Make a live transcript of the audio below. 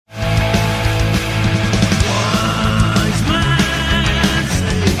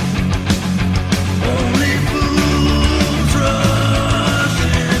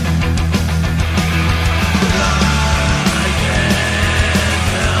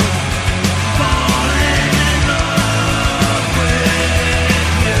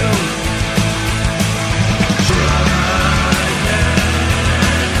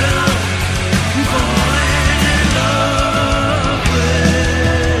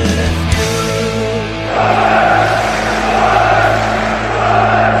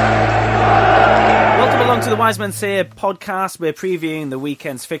Wise Men Say podcast. We're previewing the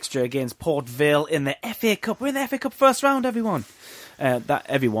weekend's fixture against Port Vale in the FA Cup. We're in the FA Cup first round, everyone. That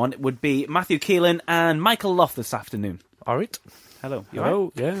everyone would be Matthew Keelan and Michael Loft this afternoon. All right. Hello.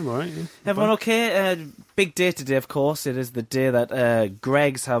 Hello. Right? Yeah, I'm all right. Yeah. Everyone okay? Big day today, of course. It is the day that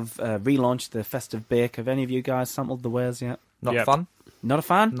Greggs have relaunched the Festive Bake. Have any of you guys sampled the wares yet? Not a fan. Not a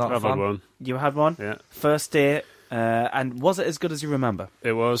fan? Not a fan. I've had one. You had one? Yeah. First day. And was it as good as you remember?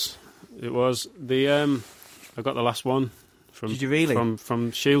 It was. The I got the last one. Did you really?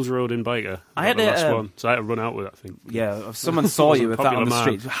 From Shields Road in Biker. I had the last one, so I had to run out with it, I think. Yeah, if someone saw you with that on the man.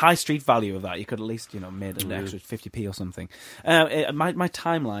 street, high street value of that, you could at least, made an extra 50p or something. My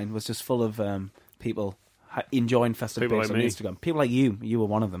timeline was just full of people enjoying Festive People Bakes like on me. Instagram. People like you. You were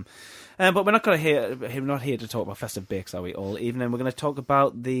one of them. But we're not here to talk about Festive Bakes, are we, all evening? We're going to talk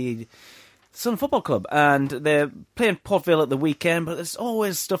about the Sun Football Club, and they're playing Port Vale at the weekend, but there's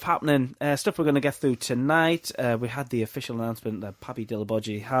always stuff happening, stuff we're going to get through tonight. We had the official announcement that Papi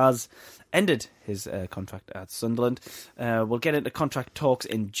Dillabodji has ended his contract at Sunderland. We'll get into contract talks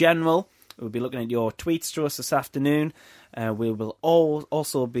in general. We'll be looking at your tweets to us this afternoon. We will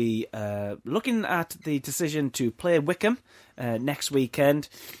also be looking at the decision to play Wickham next weekend.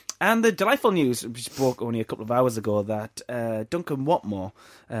 And the delightful news, which broke only a couple of hours ago, that Duncan Watmore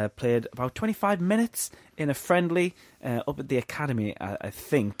played about 25 minutes in a friendly up at the academy, I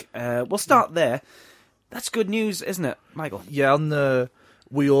think. We'll start there. That's good news, isn't it, Michael? Yeah, on the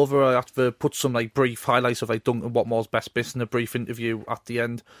way over, I have to put some brief highlights of Duncan Watmore's best bits in a brief interview at the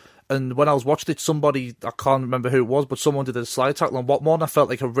end. And when I was watching it, somebody, I can't remember who it was, but someone did a slide tackle on Watmore, and I felt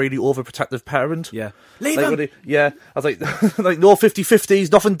like a really overprotective parent. Yeah. Leave him! I was like, no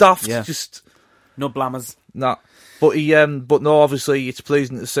 50-50s, nothing daft, just... No blammers. Nah. But but no, obviously, it's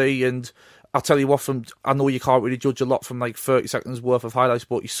pleasing to see, and I'll tell you what, I know you can't really judge a lot from 30 seconds worth of highlights,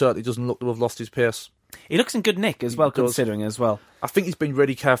 but he certainly doesn't look to have lost his pace. He looks in good nick as well, considering as well. I think he's been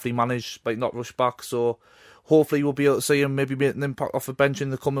really carefully managed, not rushed back, so... Hopefully we'll be able to see him maybe make an impact off the bench in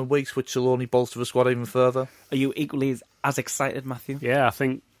the coming weeks, which will only bolster the squad even further. Are you equally as excited, Matthew? Yeah, I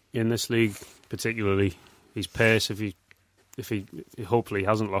think in this league particularly, his pace, if he hopefully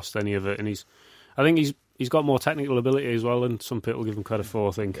hasn't lost any of it, and I think he's got more technical ability as well than some people give him credit for.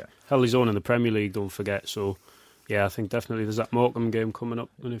 I think held his own in the Premier League, don't forget. So yeah, I think definitely there's that Morecambe game coming up,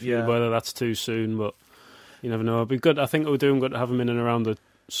 and whether that's too soon, but you never know. It'd be good. I think it would do him good to have him in and around the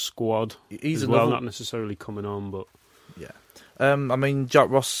squad as well, not necessarily coming on, but Jack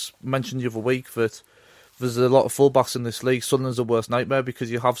Ross mentioned the other week that there's a lot of fullbacks in this league. Sunderland's the worst nightmare because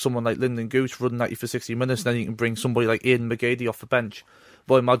you have someone like Lyndon Gooch running at you for 60 minutes, and then you can bring somebody like Ian McGady off the bench.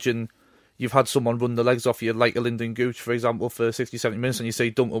 But imagine you've had someone run the legs off you, like a Lyndon Gooch, for example, for 60, 70 minutes, and you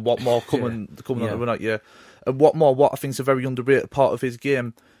see Duncan Watmore coming on the run at you. And Watmore, what I think is a very underrated part of his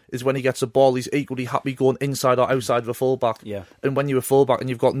game is when he gets a ball, he's equally happy going inside or outside of a fullback. Yeah. And when you're a fullback and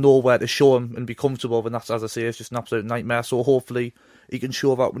you've got nowhere to show him and be comfortable, then that's, as I say, it's just an absolute nightmare. So hopefully he can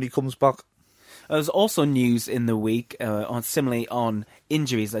show that when he comes back. There's also news in the week, similarly on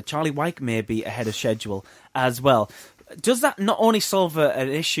injuries, that Charlie Wyke may be ahead of schedule as well. Does that not only solve an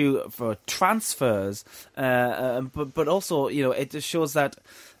issue for transfers, but also, it just shows that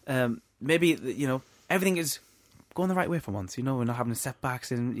maybe, everything is going the right way for once. We're not having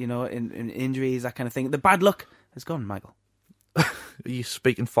setbacks in injuries, that kind of thing. The bad luck has gone, Michael. You're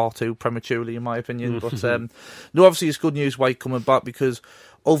speaking far too prematurely, in my opinion. But no, obviously it's good news White coming back, because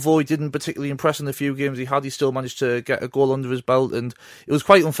although he didn't particularly impress in the few games he still managed to get a goal under his belt, and it was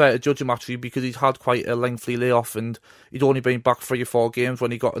quite unfair to judge him actually, because he'd had quite a lengthy layoff and he'd only been back 3 or 4 games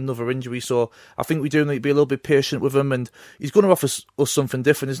when he got another injury. So I think we do need to be a little bit patient with him, and he's going to offer us something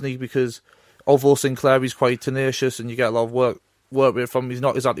different, isn't he? Because although Sinclair is quite tenacious and you get a lot of work rate from him, he's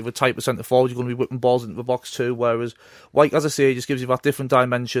not exactly the type of centre forward you're going to be whipping balls into the box too, whereas White, as I say, just gives you that different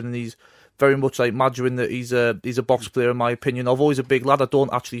dimension, and he's very much like Madrin, that he's a box player in my opinion. Although he's a big lad, I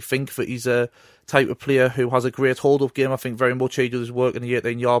don't actually think that he's a type of player who has a great hold-up game. I think very much he does his work in the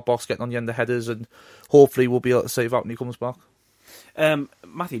 18-yard box, getting on the end of headers, and hopefully we'll be able to save that when he comes back.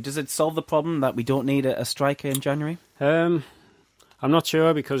 Matthew, does it solve the problem that we don't need a striker in January? I'm not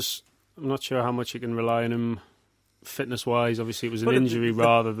sure, because I'm not sure how much you can rely on him fitness-wise. Obviously, it was an injury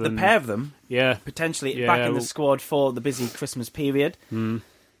rather than... The pair of them, yeah, potentially back in the squad for the busy Christmas period.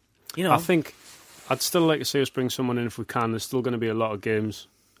 I think I'd still like to see us bring someone in if we can. There's still going to be a lot of games.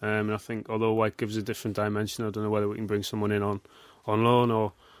 And I think, although White gives a different dimension, I don't know whether we can bring someone in on loan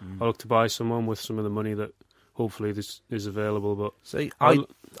or look to buy someone with some of the money that hopefully this is available. But see,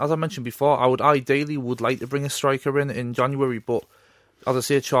 as I mentioned before, I would ideally like to bring a striker in January, but as I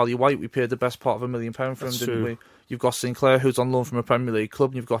say, Charlie White, we paid the best part of £1 million for him, didn't we? You've got Sinclair, who's on loan from a Premier League club,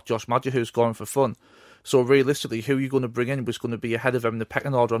 and you've got Josh Madger, who's going for fun. So realistically, who you're going to bring in was going to be ahead of him in the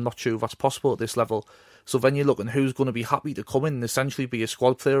pecking order. I'm not sure if that's possible at this level. So then you're looking who's going to be happy to come in and essentially be a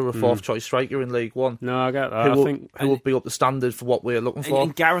squad player or a fourth choice striker in League One. No, I get that. Who will be up the standard for what we're looking for.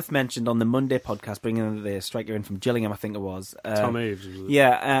 And Gareth mentioned on the Monday podcast bringing the striker in from Gillingham, I think it was. Tom Eaves.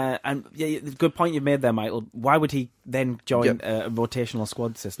 Good point you've made there, Michael. Why would he then join a rotational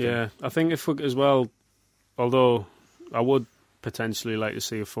squad system? Yeah, I think if as well, although I would potentially like to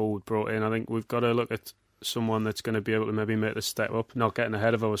see a forward brought in, I think we've got to look at someone that's going to be able to maybe make the step up, not getting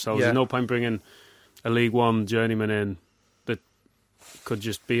ahead of ourselves. Yeah. There's no point bringing a League One journeyman in that could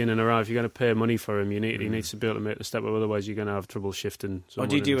just be in and around. If you're going to pay money for him, he needs to be able to make the step up. Otherwise, you're going to have trouble shifting. Or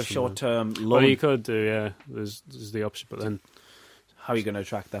do you do a short-term loan? Well, you could do, yeah. There's the option, but then how are you going to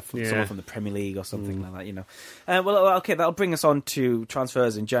attract that from someone from the Premier League or something like that? You know. Okay, that'll bring us on to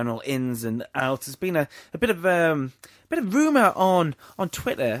transfers in general, ins and outs. There's been a bit of rumour on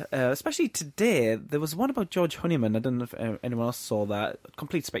Twitter, especially today. There was one about George Honeyman. I don't know if anyone else saw that.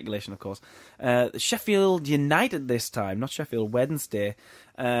 Complete speculation, of course. Sheffield United this time, not Sheffield Wednesday,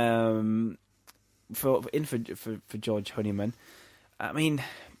 for George Honeyman. I mean,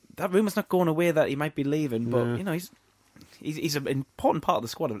 that rumour's not going away that he might be leaving, but you know he's an important part of the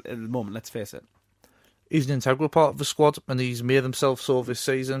squad at the moment. Let's face it. He's an integral part of the squad, and he's made himself so this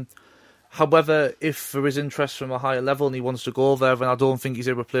season. However, if there is interest from a higher level and he wants to go there, then I don't think he's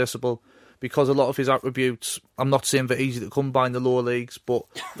irreplaceable, because a lot of his attributes, I'm not saying they're easy to come by in the lower leagues, but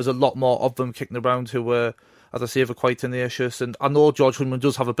there's a lot more of them kicking around who are, as I say, are quite tenacious. And I know George Honeyman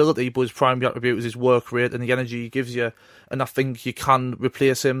does have ability, but his primary attribute is his work rate and the energy he gives you. And I think you can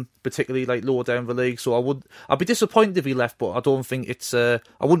replace him, particularly like lower down the league. So I'd be disappointed if he left, but I don't think it's. I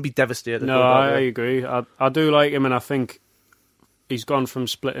wouldn't be devastated. No, I agree. I do like him, and I think he's gone from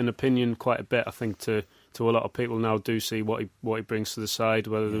splitting opinion quite a bit. I think to a lot of people now do see what he brings to the side.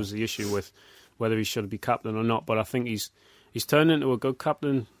 Whether there was the issue with whether he should be captain or not, but I think he's turned into a good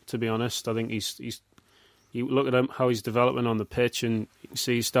captain. To be honest, I think he's. You look at him, how he's developing on the pitch, and you can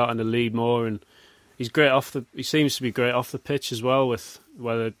see he's starting to lead more. And he's great he seems to be great off the pitch as well. With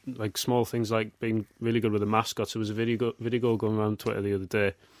whether like small things like being really good with the mascots. There was a video going around Twitter the other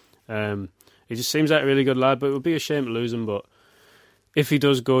day. He just seems like a really good lad, but it would be a shame to lose him. But if he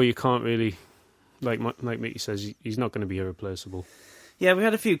does go, you can't really, like Mickey says, he's not going to be irreplaceable. Yeah, we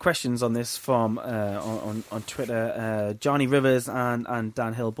had a few questions on this from on Twitter. Johnny Rivers and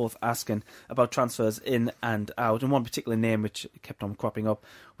Dan Hill both asking about transfers in and out. And one particular name which kept on cropping up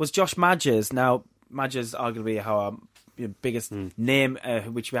was Josh Madgers. Now, Madgers arguably our biggest name,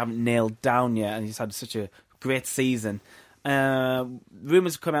 which we haven't nailed down yet, and he's had such a great season.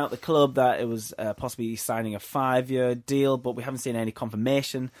 Rumours have come out the club that it was possibly signing a 5-year deal, but we haven't seen any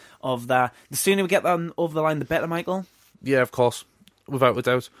confirmation of that. The sooner we get that over the line, the better, Michael? Yeah, of course. Without a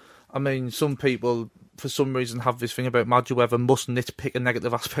doubt. I mean, some people, for some reason, have this thing about Madge Weather must nitpick a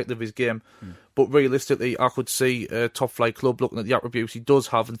negative aspect of his game. But realistically, I could see a top-flight club looking at the attributes he does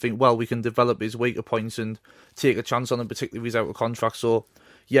have and think, well, we can develop his weaker points and take a chance on him, particularly if he's out of contract. So,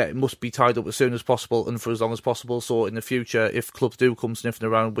 yeah, it must be tied up as soon as possible and for as long as possible. So in the future, if clubs do come sniffing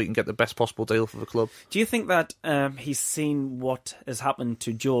around, we can get the best possible deal for the club. Do you think that he's seen what has happened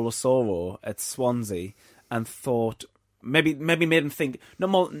to Joel Osoro at Swansea and thought... Maybe made him think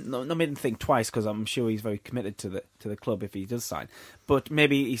not made him think twice, because I'm sure he's very committed to the club if he does sign. But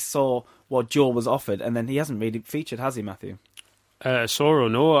maybe he saw what Joel was offered, and then he hasn't really featured, has he, Matthew?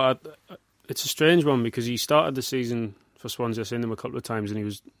 Soro, no. It's a strange one because he started the season for Swansea. I've seen him a couple of times, and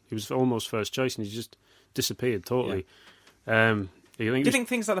he was almost first choice, and he just disappeared totally. Yeah. Do you think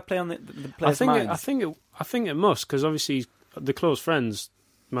things like that play on the players' minds? I think it must, because obviously the close friends,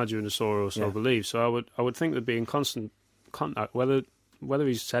 Madju and Soro, so I believe. So I would think they'd be in constant contact, whether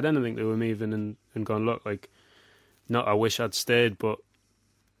he's said anything to him even and gone, look, like, not I wish I'd stayed, but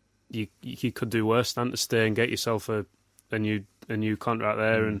you could do worse than to stay and get yourself a new contract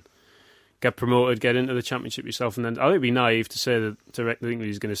there and get promoted, get into the Championship yourself. And then I think it'd be naive to say that think that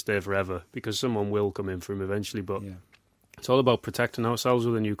he's going to stay forever, because someone will come in for him eventually. But it's all about protecting ourselves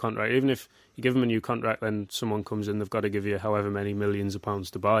with a new contract. Even if you give him a new contract, then someone comes in, they've got to give you however many millions of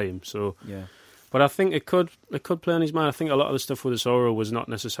pounds to buy him. So but I think it could play on his mind. I think a lot of the stuff with Osoro was not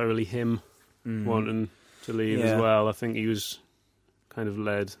necessarily him wanting to leave as well. I think he was kind of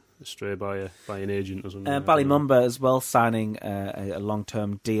led astray by an agent or something. Ballymumba as well, signing a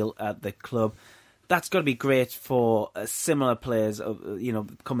long-term deal at the club. That's got to be great for similar players,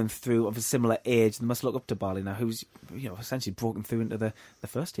 coming through of a similar age. They must look up to Bally now, who's essentially broken through into the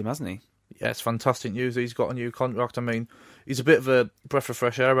first team, hasn't he? Yeah, it's fantastic news. He's got a new contract. I mean, he's a bit of a breath of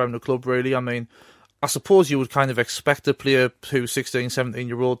fresh air around the club, really. I mean, I suppose you would kind of expect a player who's 16,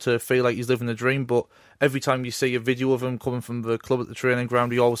 17-year-old to feel like he's living a dream, but every time you see a video of him coming from the club at the training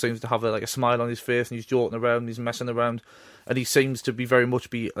ground, he always seems to have a smile on his face, and he's joking around, and he's messing around, and he seems to be very much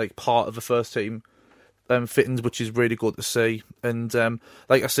like part of the first team fittings, which is really good to see. And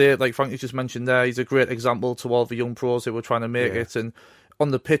like I say, like Frankie just mentioned there, he's a great example to all the young pros who were trying to make it. And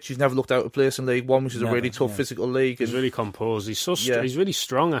on the pitch, he's never looked out of place in League One, which is a really tough physical league. He's really composed. He's so he's really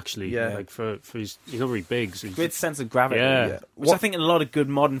strong, actually. Yeah. Like for he's not very big. So great sense of gravity. Yeah. Which I think a lot of good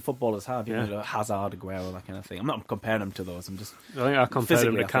modern footballers have. You know, Hazard, Aguero, that kind of thing. I'm not comparing them to those. I think I compared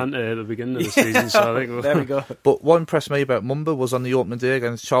him to Kante at the beginning of the season. So I think there we go. But what impressed me about Mumba was on the opening day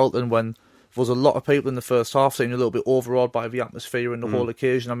against Charlton, when there was a lot of people in the first half seemed a little bit overawed by the atmosphere and the whole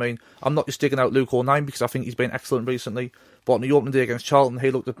occasion. I mean, I'm not just digging out Luke O'Nien because I think he's been excellent recently, but on the opening day against Charlton,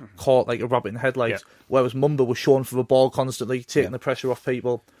 he looked caught like a rabbit in headlights, whereas Mumba was shown for the ball constantly, taking the pressure off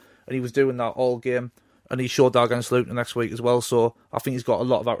people, and he was doing that all game, and he showed that against Luton next week as well, so I think he's got a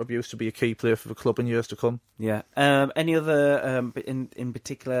lot of attributes to be a key player for the club in years to come. Yeah. Any other, in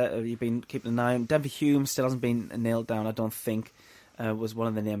particular, have you been keeping an eye on? Denver Hume still hasn't been nailed down, I don't think. Was one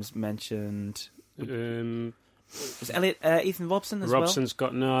of the names mentioned. Was Ethan Robson as Robson's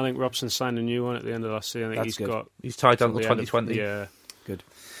got I think Robson signed a new one at the end of last year. I think he's tied down to 2020. Yeah, good.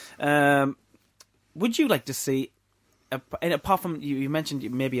 Would you like to see, and apart from you mentioned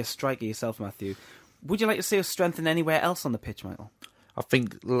maybe a striker yourself, Matthew, would you like to see us strengthen anywhere else on the pitch, Michael? I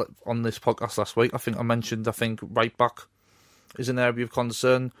think on this podcast last week, I mentioned right back is an area of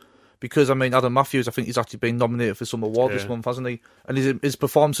concern. Because, I mean, Adam Matthews, I think he's actually been nominated for some award this month, hasn't he? And his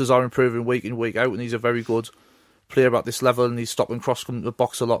performances are improving week in, week out, and he's a very good player at this level, and he's stopping cross coming to the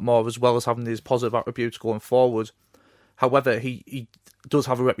box a lot more, as well as having these positive attributes going forward. However, he does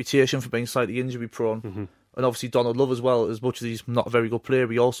have a reputation for being slightly injury-prone. Mm-hmm. And obviously Donald Love as well, as much as he's not a very good player,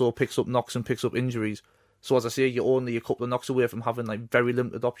 he also picks up knocks and picks up injuries. So, as I say, you're only a couple of knocks away from having very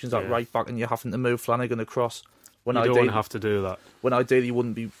limited options at right back, and you're having to move Flanagan across. You don't want to have to do that. When ideally you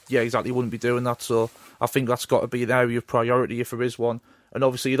wouldn't be, wouldn't be doing that. So I think that's got to be an area of priority if there is one. And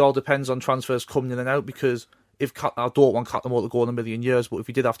obviously it all depends on transfers coming in and out, because I don't want Cattermole to go in a million years, but if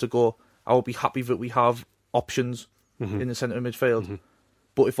he did have to go, I would be happy that we have options in the centre of midfield. Mm-hmm.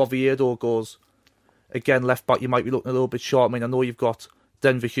 But if Oviedo goes, again, left back, you might be looking a little bit short. I mean, I know you've got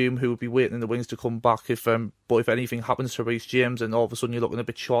Denver Hume, who would be waiting in the wings to come back. But if anything happens to Reece James, and all of a sudden you're looking a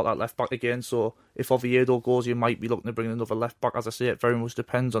bit short at left back again. So if Oviedo goes, you might be looking to bring in another left back. As I say, it very much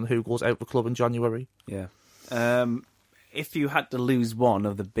depends on who goes out of the club in January. Yeah. If you had to lose one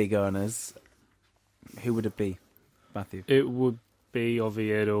of the big earners, who would it be, Matthew? It would be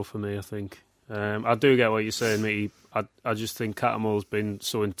Oviedo for me, I think. I do get what you're saying, mate. I just think Cattermole's been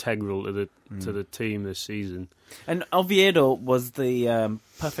so integral to the team this season. And Oviedo was the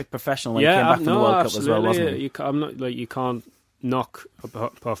perfect professional when he came back from the World Cup as well, wasn't he? You can't knock,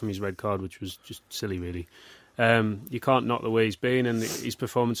 apart from his red card, which was just silly, really. You can't knock the way he's been, and his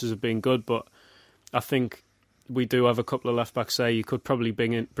performances have been good. But I think we do have a couple of left backs there. You could probably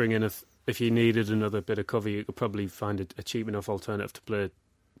bring in if you needed another bit of cover, you could probably find a cheap enough alternative to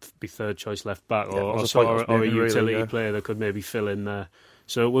be third choice left back, or a utility player that could maybe fill in there.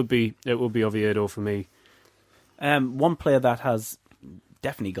 So it would be Oviedo for me. One player that has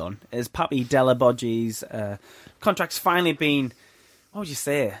definitely gone is Papi Della Boggi's contract's finally been, what would you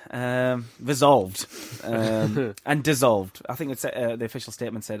say, resolved and dissolved. I think it's the official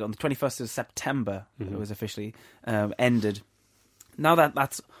statement said on the 21st of September it was officially ended. Now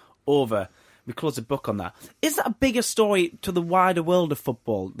that's over, we close the book on that. Is that a bigger story to the wider world of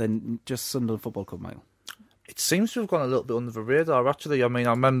football than just Sunderland Football Club, Michael? It seems to have gone a little bit under the radar, actually. I mean,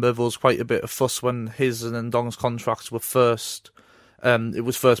 I remember there was quite a bit of fuss when his and Ndong's contracts were first... it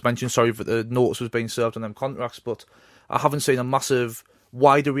was first mentioned, that the notice was being served on them contracts, but I haven't seen a massive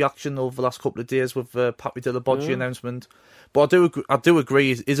wider reaction over the last couple of days with the Papi Della Boggi announcement. But I do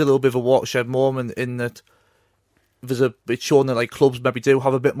agree, it is a little bit of a watershed moment in that it's shown that clubs maybe do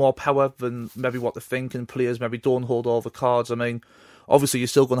have a bit more power than maybe what they think, and players maybe don't hold all the cards. I mean, obviously you're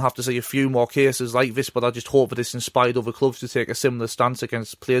still going to have to see a few more cases like this, but I just hope that this inspired other clubs to take a similar stance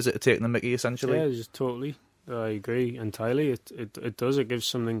against players that are taking the mickey, essentially. Yeah, just totally. I agree entirely. It does. It gives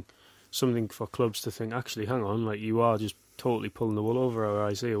something for clubs to think, actually, hang on, you are just totally pulling the wool over our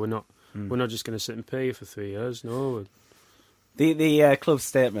eyes here. We're not just going to sit and pay you for 3 years. No, The club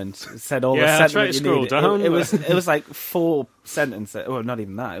statement said all the that's sentiment right, you scroll needed. down. It was like 4 sentences. Well, not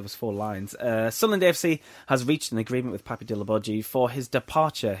even that. It was 4 lines. Sunderland AFC has reached an agreement with Papi Dillabodji for his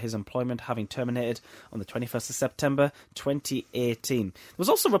departure, his employment having terminated on the 21st of September 2018. There was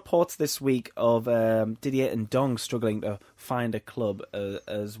also reports this week of Didier Ndong struggling to find a club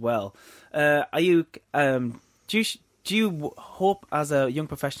as well. Do you hope as a young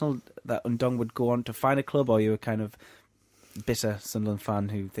professional that Ndong would go on to find a club, or are you a kind of bitter Sunderland fan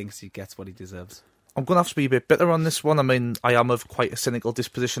who thinks he gets what he deserves? I'm going to have to be a bit bitter on this one. I mean, I am of quite a cynical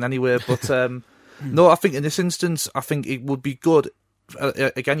disposition anyway, but no, I think in this instance, I think it would be good.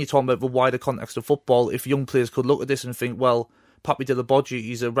 Again, you're talking about the wider context of football. If young players could look at this and think, well, Papi Dillabodji,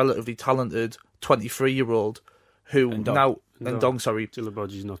 he's a relatively talented 23-year-old who Ndong, sorry.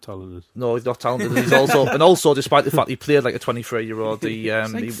 Dillabodji's not talented. No, he's not talented. And also, despite the fact he played like a 23-year-old, he's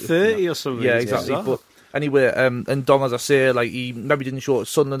like 30 or something. Yeah, exactly. But anyway, Ndong, as I say, like he maybe didn't show at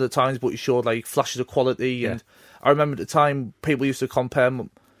Sunderland at times, but he showed like flashes of quality. Yeah. And I remember at the time people used to compare him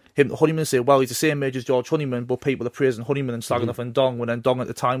to Honeyman and say, well, he's the same age as George Honeyman, but people are praising Honeyman and slagging off Ndong, when Ndong at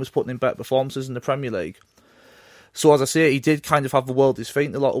the time was putting in better performances in the Premier League. So as I say, he did kind of have the world at his feet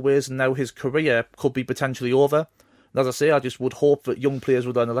in a lot of ways, and now his career could be potentially over. And as I say, I just would hope that young players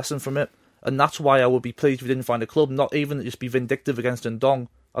would learn a lesson from it. And that's why I would be pleased if we didn't find a club, not even to just be vindictive against Ndong.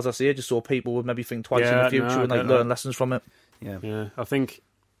 As I say, just so people would maybe think twice in the future and learn lessons from it. Yeah. I think,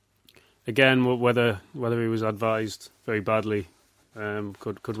 again, whether he was advised very badly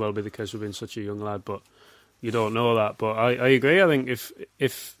could well be the case with being such a young lad, but you don't know that. But I agree. I think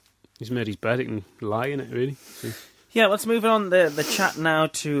if he's made his bed, he can lie in it, really. So. Yeah, let's move on the chat now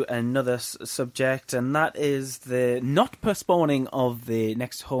to another subject, and that is the not postponing of the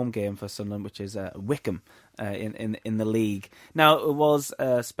next home game for Sunderland, which is Wycombe in the league. Now, it was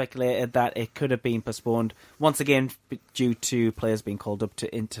speculated that it could have been postponed once again due to players being called up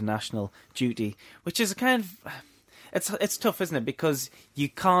to international duty, which is a kind of it's tough, isn't it? Because you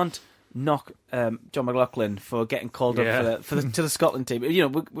can't knock John McLaughlin for getting called up to the Scotland team. You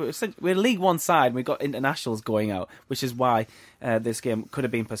know, we're League One side, and we've got internationals going out, which is why this game could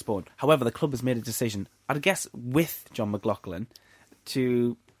have been postponed. However, the club has made a decision, I'd guess, with John McLaughlin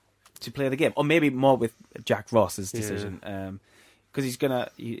to play the game, or maybe more with Jack Ross's decision, because he's gonna,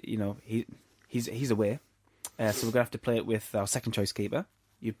 he's away, so we're gonna have to play it with our second choice keeper.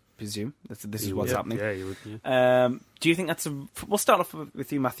 You presume this is what's happening. Yeah, you would. Yeah. Do you think that's we'll start off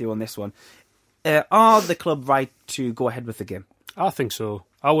with you, Matthew, on this one. Are the club right to go ahead with the game? I think so.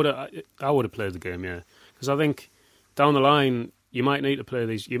 I would have played the game, yeah, because I think down the line you might need to play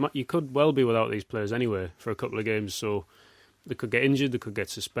these. You could well be without these players anyway for a couple of games, so they could get injured, they could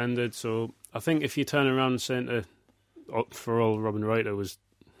get suspended. So I think if you turn around and saying for all Robin Reiter was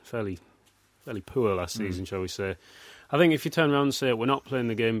fairly poor last season, shall we say. I think if you turn around and say we're not playing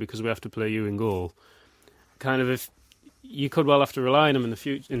the game because we have to play you in goal, kind of if you could well have to rely on him in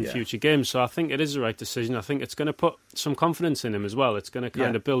future games. So I think it is the right decision. I think it's going to put some confidence in him as well. It's going to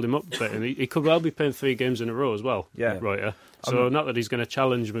kind of build him up a bit, and he could well be playing 3 games in a row as well. Yeah, right. So not that he's going to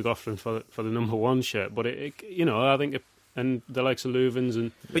challenge McLaughlin for the number 1 shirt, but I think and the likes of Louvens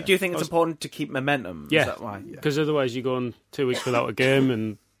and. But do you think it's important to keep momentum? Yeah, is that why? Because otherwise you go on 2 weeks without a game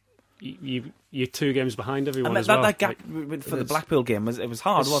and. You're 2 games behind everyone as well. That gap for the Blackpool game was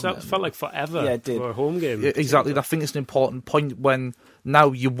hard, wasn't it? It felt like forever for a home game. Yeah, exactly. I think it's an important point when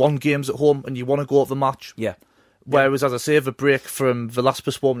now you won games at home and you want to go up the match. Yeah. Whereas, as I say, the break from the last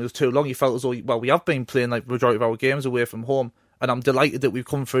postponement was too long. You felt as though, well, we have been playing like the majority of our games away from home, and I'm delighted that we've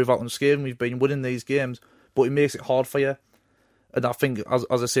come through that unscathed and we've been winning these games, but it makes it hard for you. And I think, as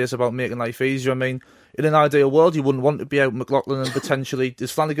I say, it's about making life easier. I mean, in an ideal world, you wouldn't want to be out McLaughlin and potentially...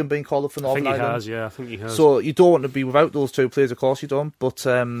 Is Flanagan being called up for Northern Ireland? I think he has. So you don't want to be without those 2 players, of course you don't. But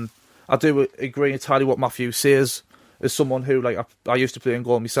I do agree entirely what Matthew says. As someone who, like, I used to play in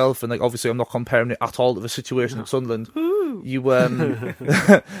goal myself, and like obviously I'm not comparing it at all to the situation at Sunderland. You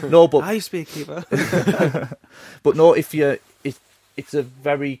no, but I used to be a keeper. But no, if you... It's a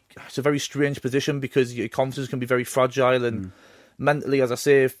very strange position because your confidence can be very fragile and... Mentally, as I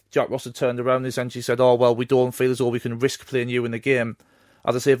say, if Jack Ross had turned around and essentially said, oh, well, we don't feel as though we can risk playing you in the game,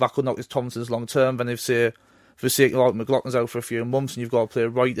 as I say, if that could knock his confidence long term, then if, say, for the sake of McLaughlin's out for a few months and you've got to play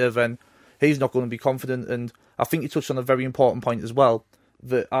Reiter, then he's not going to be confident. And I think you touched on a very important point as well,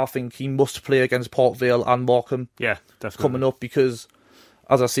 that I think he must play against Port Vale and Morecambe coming up because,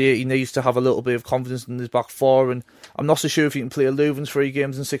 as I say, he needs to have a little bit of confidence in his back 4. And I'm not so sure if he can play a Louvens 3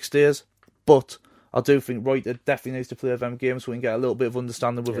 games in 6 days, but... I do think Reiter definitely needs to play them games so we can get a little bit of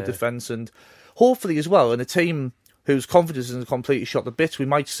understanding with the defence and hopefully as well in a team whose confidence isn't completely shot to bits, we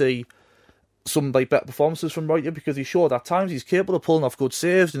might see some like better performances from Reuter, because he showed at times he's capable of pulling off good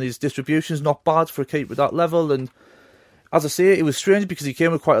saves and his distribution's not bad for a keeper at that level. And as I say, it was strange because he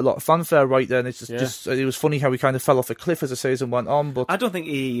came with quite a lot of fanfare right there, and it's just it was funny how he kind of fell off a cliff as the season went on. But I don't think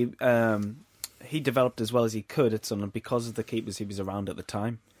he developed as well as he could at Sunderland because of the keepers he was around at the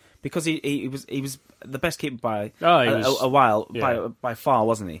time. Because he was the best keeper by a while, by far,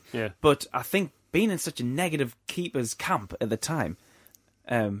 wasn't he? Yeah. But I think being in such a negative keepers camp at the time,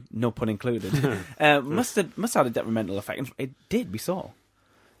 no pun included, must have had a detrimental effect. And it did, we saw.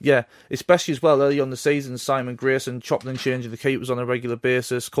 Yeah, especially as well early on the season, Simon Grayson chopping and changing the keepers on a regular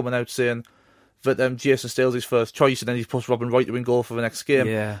basis, coming out saying that Jason Stale's his first choice, and then he's put Robin Reuter in goal for the next game.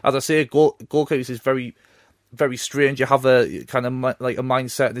 Yeah. As I say, goalkeepers is very, very strange. You have a kind of like a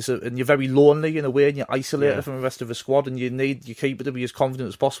mindset, and you're very lonely in a way, and you're isolated from the rest of the squad, and you need your keeper to be as confident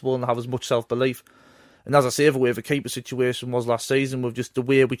as possible and have as much self-belief. And as I say, the way the keeper situation was last season, with just the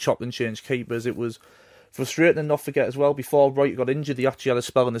way we chopped and changed keepers, it was frustrating. And not forget as well, before Reuter got injured, he actually had a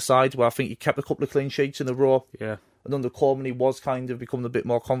spell on the side where I think he kept a couple of clean sheets in a row. Yeah. And under Coleman, he was kind of becoming a bit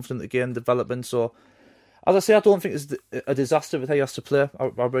more confident again, development. So, as I say, I don't think it's a disaster that he has to play. I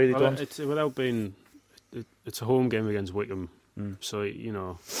really don't. It's, without being, it's a home game against Wickham, so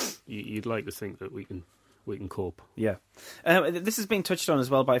you'd like to think that we can cope. Yeah. This has been touched on as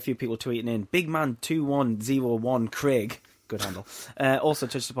well by a few people tweeting in. Big Man 2101 Craig, good handle, also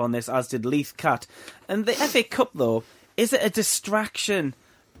touched upon this, as did Leith Cat. And the FA Cup, though, is it a distraction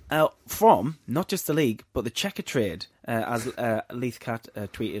from not just the league but the checker trade, as Leith Cat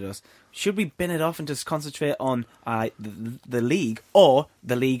tweeted us? Should we bin it off and just concentrate on the league, or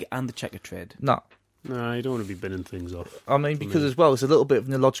the league and the checker trade? No. No, you don't want to be binning things off. I mean, because as well, it's a little bit of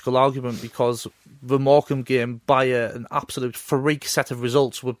an illogical argument, because the Morecambe game, by an absolute freak set of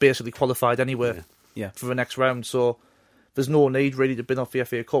results, were basically qualified anyway for the next round. So there's no need really to bin off the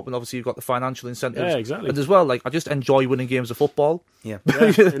FA Cup, and obviously you've got the financial incentives. Yeah, exactly. And as well, like, I just enjoy winning games of football. Yeah.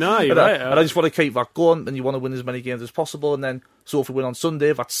 No, you're right. And I just want to keep that going, and you want to win as many games as possible. And then, so if we win on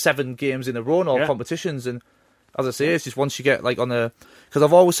Sunday, that's 7 games in a row in all competitions. And as I say, it's just once you get like on a... Because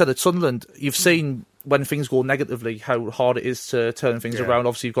I've always said at Sunderland, you've seen when things go negatively how hard it is to turn things around.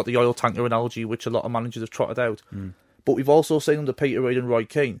 Obviously, you've got the oil tanker analogy, which a lot of managers have trotted out. But we've also seen under Peter Reid and Roy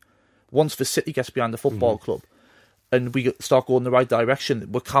Keane, once the City gets behind the football club and we start going the right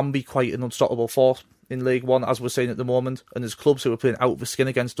direction, we can be quite an unstoppable force in League One, as we're seeing at the moment. And there's clubs who are playing out of the skin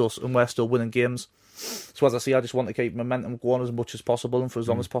against us, and we're still winning games. So as I say, I just want to keep momentum going as much as possible and for as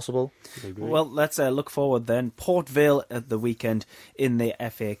long as possible. Well, let's look forward then. Port Vale at the weekend in the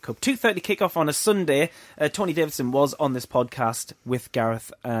FA Cup. 2:30 kickoff on a Sunday. Tony Davidson was on this podcast with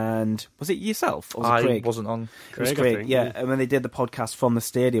Gareth, and was it yourself? Or was it Craig? I wasn't on. It was Craig, yeah. And when they did the podcast from the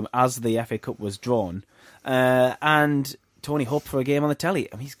stadium as the FA Cup was drawn, and Tony hoped for a game on the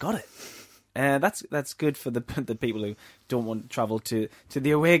telly, and he's got it. That's good for the people who don't want to travel to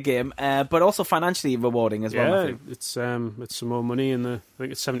the away game, but also financially rewarding as well. I think. It's some more money in the. I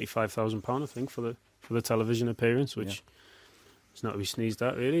think it's £75,000. I think for the television appearance, which is not to be sneezed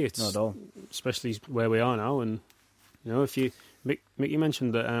at. Really, it's not at all. Especially where we are now, and if you Mickey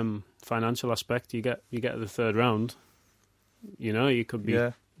mentioned the financial aspect, you get the third round. You could be.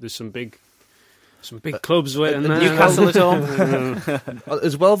 There's some big clubs waiting there. Newcastle at home.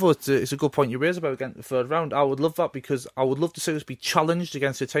 As well, though, it's a good point you raise about getting the third round. I would love that, because I would love to see us be challenged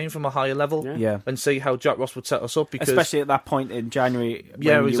against a team from a higher level, and see how Jack Ross would set us up. Because especially at that point in January,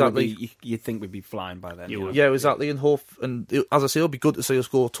 when exactly. You'd think we'd be flying by then. Exactly. And as I say, it'll be good to see us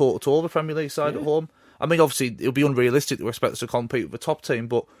go toe to toe the Premier League side at home. I mean, obviously, it'll be unrealistic to expect us to compete with the top team,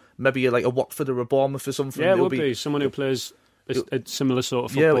 but maybe like a Watford or a Bournemouth or something. Yeah, it would be someone who plays a similar sort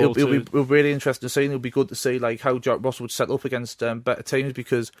of football. It'll be really interesting to see, and it'll be good to see like how Jack Ross would set up against better teams,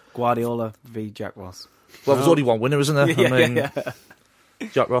 because Guardiola v Jack Ross. Well, there's only one winner, isn't there?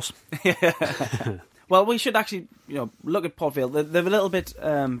 Jack Ross. Well, we should actually look at Port Vale. They're a little bit.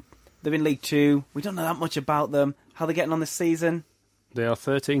 They're in League Two. We don't know that much about them. How they're getting on this season? They are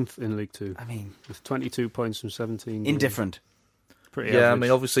 13th in League Two. I mean, with 22 points from 17. Indifferent. Pretty average. I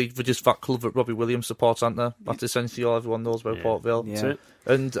mean, obviously, for just that club that Robbie Williams supports, aren't there? That's essentially all everyone knows about Port Vale. Yeah. That's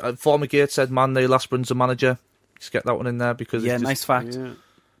it. And former Gateshead man, Neil Asprin's a manager. Just get that one in there, because it's just, nice fact. Yeah.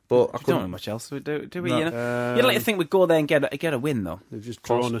 But I don't know much else, do we? No. You'd like to think we'd go there and get a win, though. They've just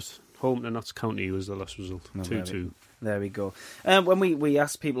drawn it. Home to Notts County was the last result. 2-2. There we go. When we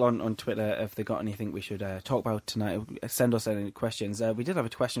asked people on Twitter if they got anything we should talk about tonight, send us any questions. We did have a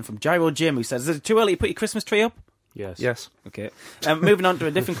question from Gyro Jim, who says, "Is it too early to put your Christmas tree up?" Yes. Okay. Moving on to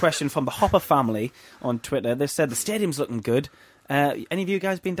a different question from the Hopper family on Twitter. They said the stadium's looking good. Any of you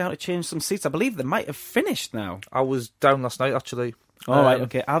guys been down to change some seats? I believe they might have finished now. I was down last night, actually. All right.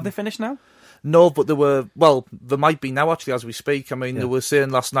 Okay. Have they finished now? No, but there might be now actually as we speak. I mean, they were saying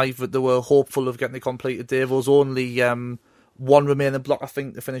last night that they were hopeful of getting it completed. There was only one remaining block, I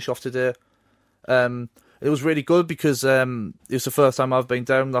think, to finish off today. It was really good because it was the first time I've been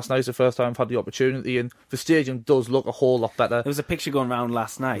down. Last night was the first time I've had the opportunity, and the stadium does look a whole lot better. There was a picture going around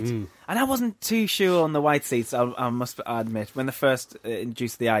last night, and I wasn't too sure on the white seats, I must admit, when they first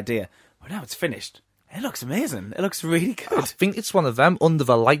introduced the idea. But now it's finished. It looks amazing. It looks really good. I think it's one of them. Under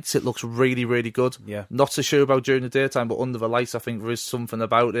the lights, it looks really, really good. Yeah. Not so sure about during the daytime, but under the lights, I think there is something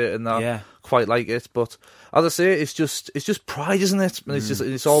about it, and I quite like it. But as I say, it's just pride, isn't it? And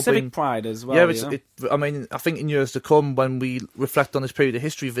it's all civic pride as well. Yeah, I mean, I think in years to come, when we reflect on this period of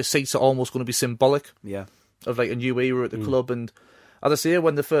history, the seats are almost going to be symbolic. Yeah. Of like a new era at the club. And as I say,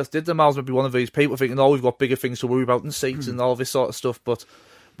 when they first did them, I was maybe one of these people thinking, "Oh, we've got bigger things to worry about than seats and all this sort of stuff." But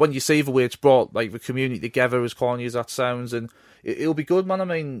when you see the way it's brought like the community together, as corny as that sounds, and it'll be good, man. I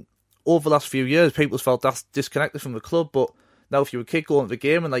mean, over the last few years, people's felt that's disconnected from the club, but now if you're a kid going to the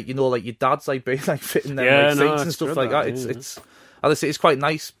game and like your dad's like being like fitting them seats and stuff like that, it's as I say, it's quite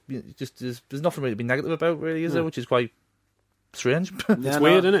nice. Just there's nothing really to be negative about, really, is there? Which is quite strange. It's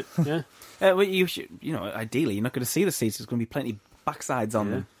weird, isn't it? Yeah. Well, you should, ideally, you're not going to see the seats. There's going to be plenty backsides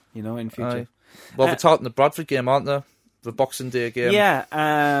on them, in future. Well, they're talking the Bradford game, aren't they? The Boxing Day game. Yeah,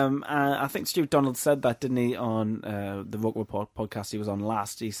 I think Stuart Donald said that, didn't he, on the Rock Report podcast he was on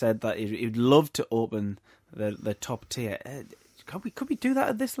last. He said that he'd love to open the top tier. Could we do that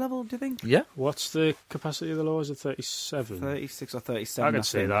at this level, do you think? Yeah. What's the capacity of the lower? Is it 37? 36 or 37. I could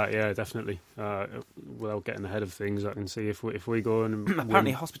see that, yeah, definitely. Without getting ahead of things, I can see if we go in and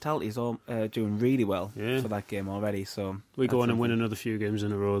apparently hospitality is all doing really well for that game already. So we go in and win another few games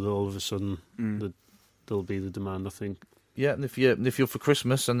in a row, all of a sudden there'll be the demand, I think. Yeah, and if you're for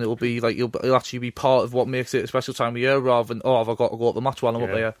Christmas, and it'll be like it'll actually be part of what makes it a special time of year, rather than have I got to go to the match while I'm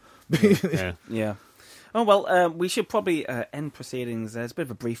up there? Yeah. Oh well, we should probably end proceedings. It's a bit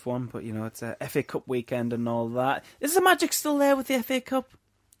of a brief one, but it's a FA Cup weekend and all that. Is the magic still there with the FA Cup?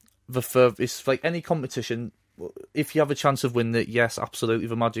 It's like any competition. If you have a chance of winning it, yes, absolutely,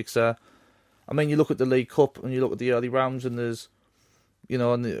 the magic's there. I mean, you look at the League Cup and you look at the early rounds, and there's,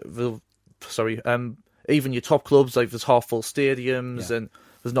 even your top clubs, like there's half full stadiums and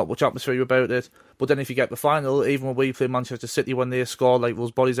there's not much atmosphere about it. But then if you get the final, even when we play Manchester City, when they score, like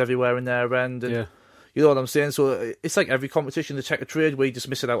there's bodies everywhere in their end. And you know what I'm saying? So it's like every competition, the checker trade, we just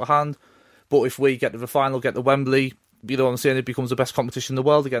miss it out of hand. But if we get to the final, get to Wembley, you know what I'm saying, it becomes the best competition in the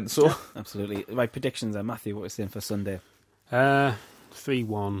world again. So absolutely. Right, predictions there. Matthew, what are you saying for Sunday? 3-1.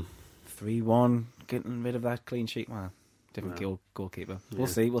 3-1, getting rid of that clean sheet. Wow, different goalkeeper. We'll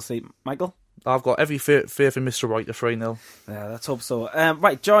see. Michael? I've got every faith in Mr. Wright to 3-0. Yeah, let's hope so.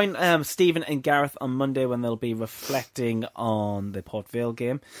 Right, join Stephen and Gareth on Monday when they'll be reflecting on the Port Vale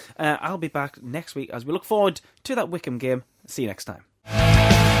game. I'll be back next week as we look forward to that Wickham game. See you next time.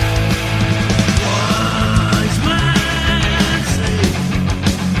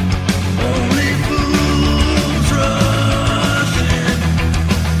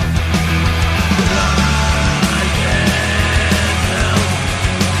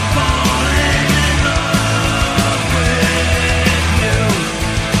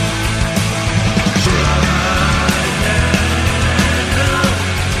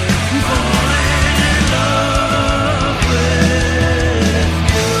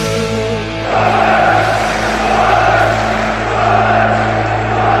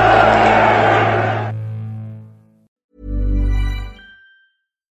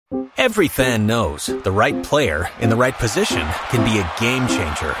 Every fan knows the right player in the right position can be a game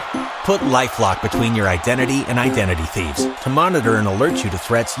changer. Put LifeLock between your identity and identity thieves to monitor and alert you to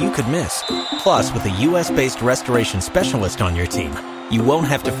threats you could miss. Plus, with a U.S.-based restoration specialist on your team, you won't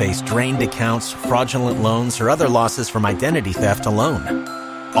have to face drained accounts, fraudulent loans, or other losses from identity theft alone.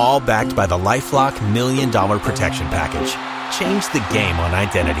 All backed by the LifeLock $1 Million Protection Package. Change the game on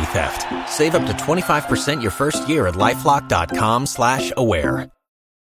identity theft. Save up to 25% your first year at LifeLock.com/aware.